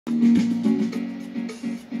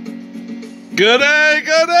Good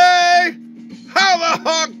day! How the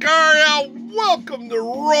honk are ya? Welcome to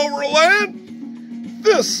Rover Land.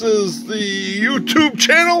 This is the YouTube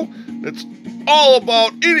channel that's all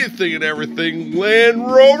about anything and everything Land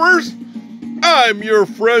Rovers. I'm your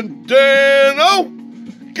friend Dano.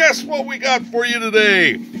 Guess what we got for you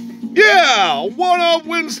today? Yeah, one-up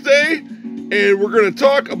Wednesday, and we're going to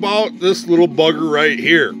talk about this little bugger right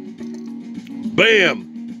here. Bam!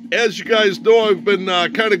 As you guys know, I've been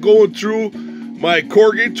kind of going through my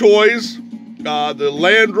Corgi toys, the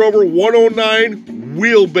Land Rover 109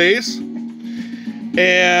 wheelbase,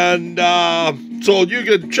 and so you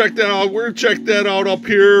can check that out. We're going to check that out up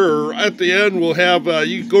here, or at the end we'll have,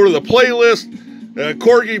 you can go to the playlist,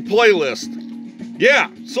 Corgi playlist. Yeah,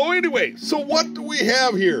 so anyway, so what do we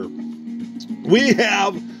have here? We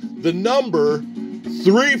have the number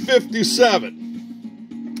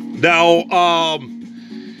 357. Now,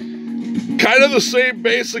 kind of the same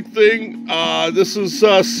basic thing. This is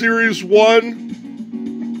Series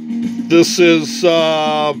 1. This is,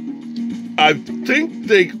 I think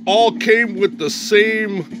they all came with the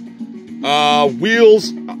same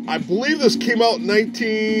wheels. I believe this came out in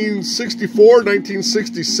 1964,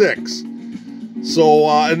 1966. So,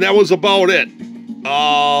 and that was about it.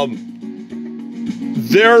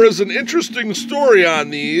 There is an interesting story on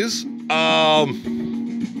these.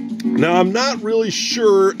 Now, I'm not really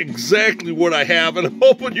sure exactly what I have, and I'm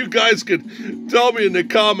hoping you guys can tell me in the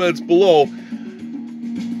comments below.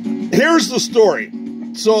 Here's the story.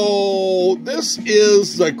 So, this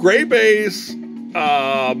is the gray base,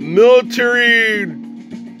 military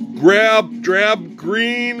drab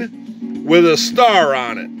green with a star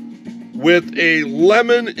on it, with a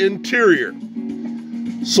lemon interior.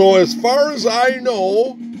 So, as far as I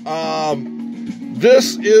know,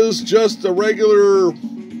 this is just a regular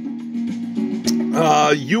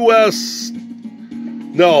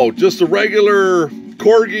just a regular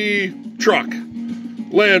Corgi truck,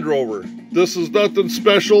 Land Rover. This is nothing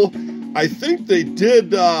special. I think they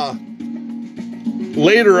did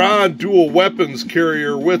later on do a weapons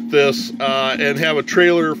carrier with this and have a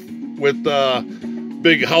trailer with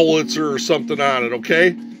big howitzer or something on it,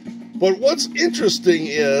 okay? But what's interesting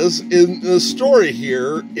is, in the story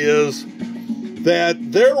here, is that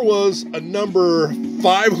there was a number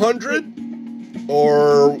 500,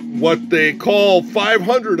 or what they call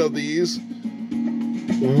 500 of these,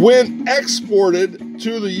 when exported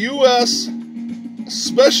to the U.S.,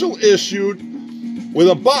 special issued with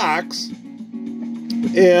a box,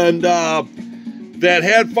 and that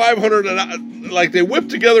had 500, like they whipped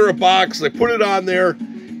together a box, they put it on there,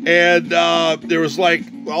 and there was like,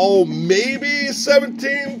 oh, maybe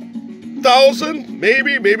 17,000,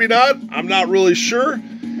 maybe not, I'm not really sure,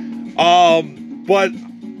 but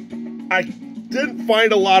I didn't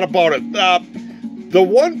find a lot about it. The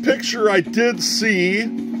one picture I did see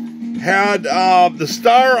had the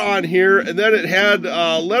star on here, and then it had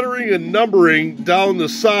lettering and numbering down the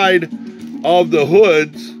side of the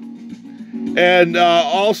hoods, and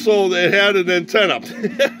also it had an antenna.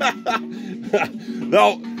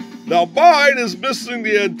 Now mine is missing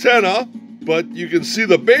the antenna, but you can see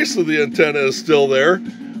the base of the antenna is still there.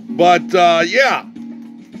 But yeah,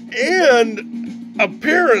 and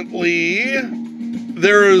apparently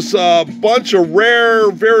there is a bunch of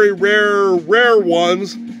very rare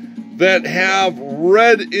ones that have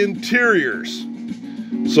red interiors.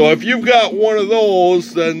 So if you've got one of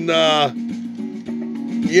those, then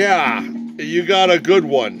yeah, you got a good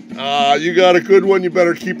one. You got a good one. You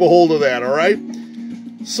better keep a hold of that, all right?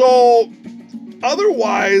 So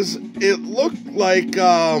otherwise, it looked like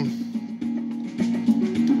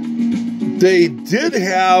they did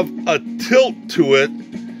have a tilt to it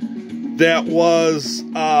that was,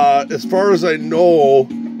 as far as I know,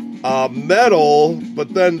 metal,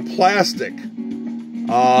 but then plastic.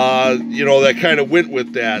 You know, that kind of went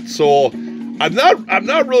with that. So I'm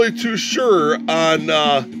not really too sure on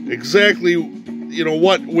exactly, you know,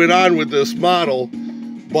 what went on with this model,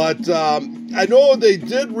 but I know they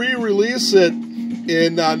did re-release it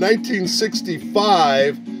in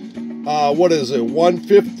 1965. What is it,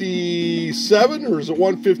 157 or is it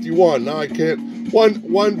 151? No, I can't.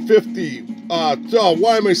 150. Oh,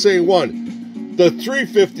 why am I saying one? The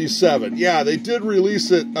 357. Yeah, they did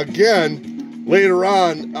release it again later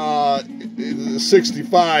on,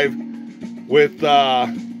 65 with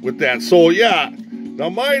that. So yeah, now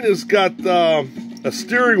mine has got a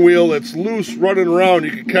steering wheel that's loose running around.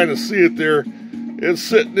 You can kind of see it there. It's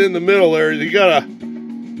sitting in the middle there. You gotta,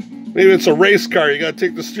 maybe it's a race car. You gotta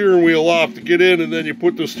take the steering wheel off to get in, and then you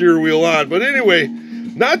put the steering wheel on. But anyway,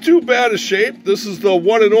 not too bad a shape. This is the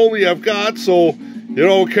one and only I've got, so you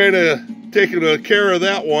know, kind of taking care of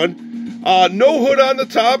that one. No hood on the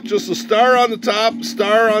top, just a star on the top,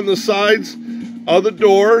 star on the sides of the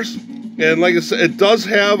doors. And like I said, it does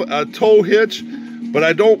have a tow hitch, but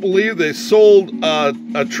I don't believe they sold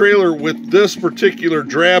a trailer with this particular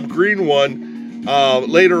drab green one.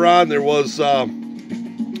 Later on, there was blue,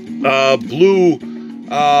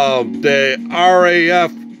 the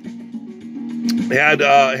RAF had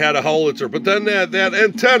a howitzer, but then that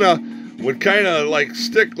antenna would kind of like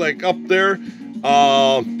stick like up there.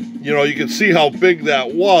 You know, you can see how big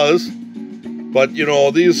that was. But, you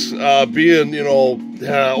know, these being, you know,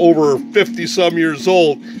 over 50 some years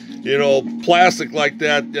old, you know, plastic like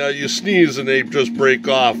that, you sneeze and they just break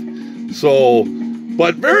off. So,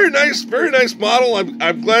 but very nice model.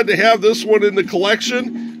 I'm glad to have this one in the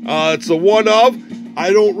collection. It's a one of.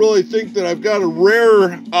 I don't really think that I've got a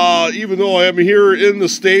rare, even though I am here in the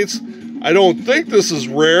States, I don't think this is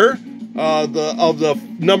rare, of the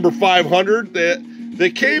number 500. They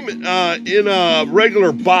came in a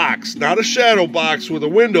regular box, not a shadow box with a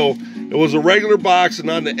window. It was a regular box, and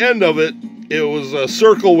on the end of it, it was a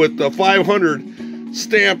circle with the 500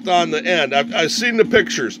 stamped on the end. I've seen the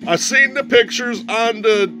pictures. I've seen the pictures on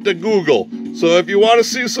the Google. So if you want to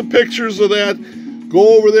see some pictures of that,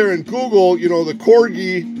 go over there and Google, you know, the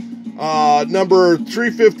Corgi number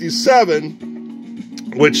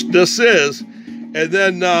 357, which this is, and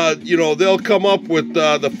then, you know, they'll come up with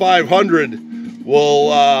the 500 will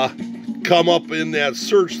come up in that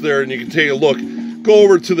search there, and you can take a look. Go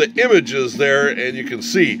over to the images there, and you can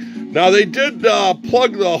see. Now, they did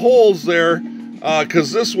plug the holes there,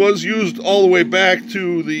 because this was used all the way back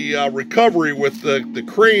to the recovery with the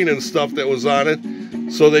crane and stuff that was on it.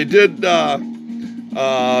 So they did not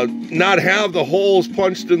have the holes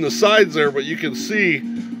punched in the sides there, but you can see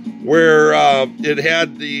where it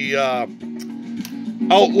had the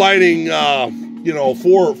outlining, you know,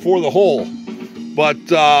 for the hole.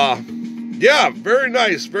 But, yeah, very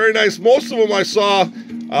nice, very nice. Most of them I saw,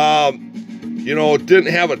 you know,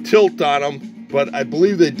 didn't have a tilt on them, but I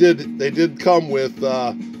believe they did come with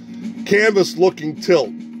canvas-looking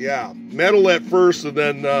tilt. Yeah, metal at first,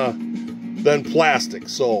 and then plastic.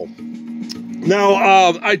 So now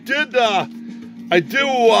I do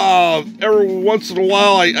every once in a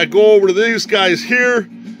while I go over to these guys here,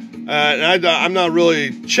 and I'm not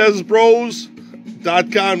really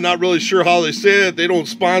chesbros.com, not really sure how they say it. They don't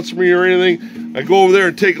sponsor me or anything. I go over there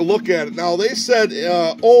and take a look at it. Now, they said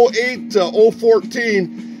 08 to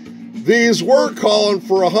 014, these were calling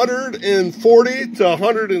for $140 to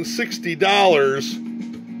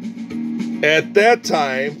 $160 at that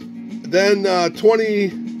time. Then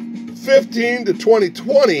 2015 to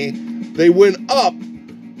 2020, they went up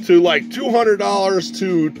to like $200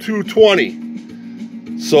 to $220.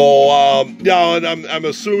 So, yeah, and I'm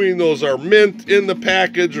assuming those are mint in the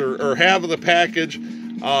package or have the package.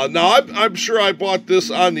 Now, I'm sure I bought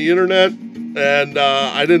this on the internet, and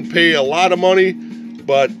I didn't pay a lot of money,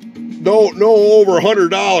 but no over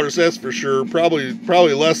 $100, that's for sure.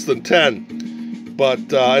 Probably less than 10, but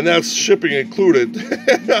and that's shipping included.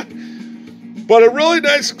 But a really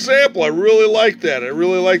nice example. I really like that. I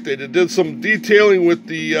really like that. It did some detailing with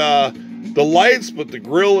the lights, but the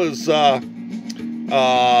grill is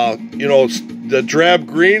you know, the drab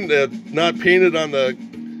green, not painted on the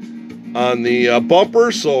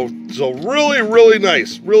bumper. So really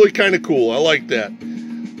nice, really kind of cool. I like that.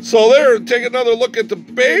 So there, take another look at the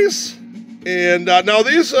base, and now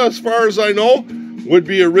these, as far as I know, would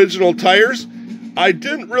be original tires. I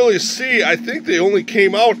didn't really see. I think they only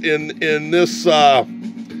came out in this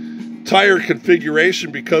tire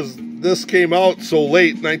configuration because this came out so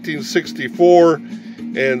late, 1964.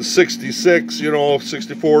 And 66, you know,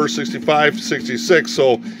 64, 65, 66.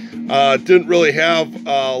 So didn't really have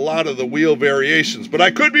a lot of the wheel variations. But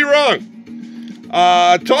I could be wrong.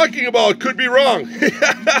 Talking about could be wrong.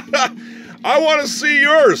 I want to see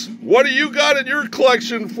yours. What do you got in your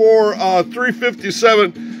collection for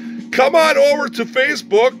 357? Come on over to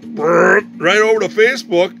Facebook. Right over to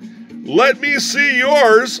Facebook. Let me see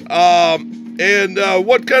yours. And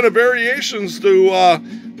what kind of variations do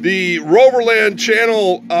the Rover Land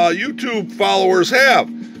channel YouTube followers have.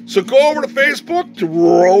 So go over to Facebook to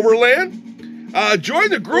Rover Land. Join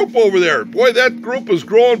the group over there. Boy, that group is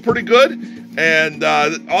growing pretty good. And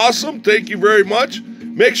awesome. Thank you very much.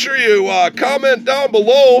 Make sure you comment down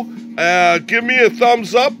below. Give me a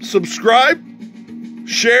thumbs up. Subscribe.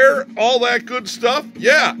 Share. All that good stuff.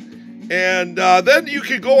 Yeah. And then you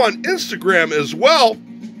can go on Instagram as well.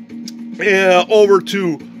 Over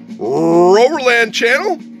to Rover Land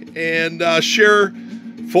channel. And share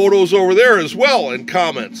photos over there as well and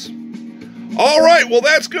comments. All right, well,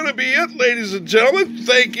 that's going to be it, ladies and gentlemen.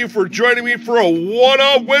 Thank you for joining me for a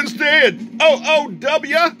one-off Wednesday at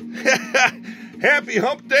OOW. Happy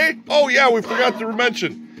Hump Day. Oh, yeah, we forgot to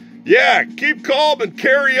mention. Yeah, keep calm and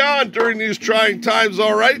carry on during these trying times,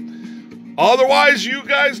 all right? Otherwise, you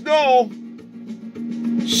guys know,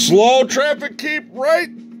 slow traffic, keep right,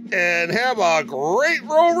 and have a great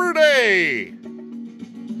Rover day.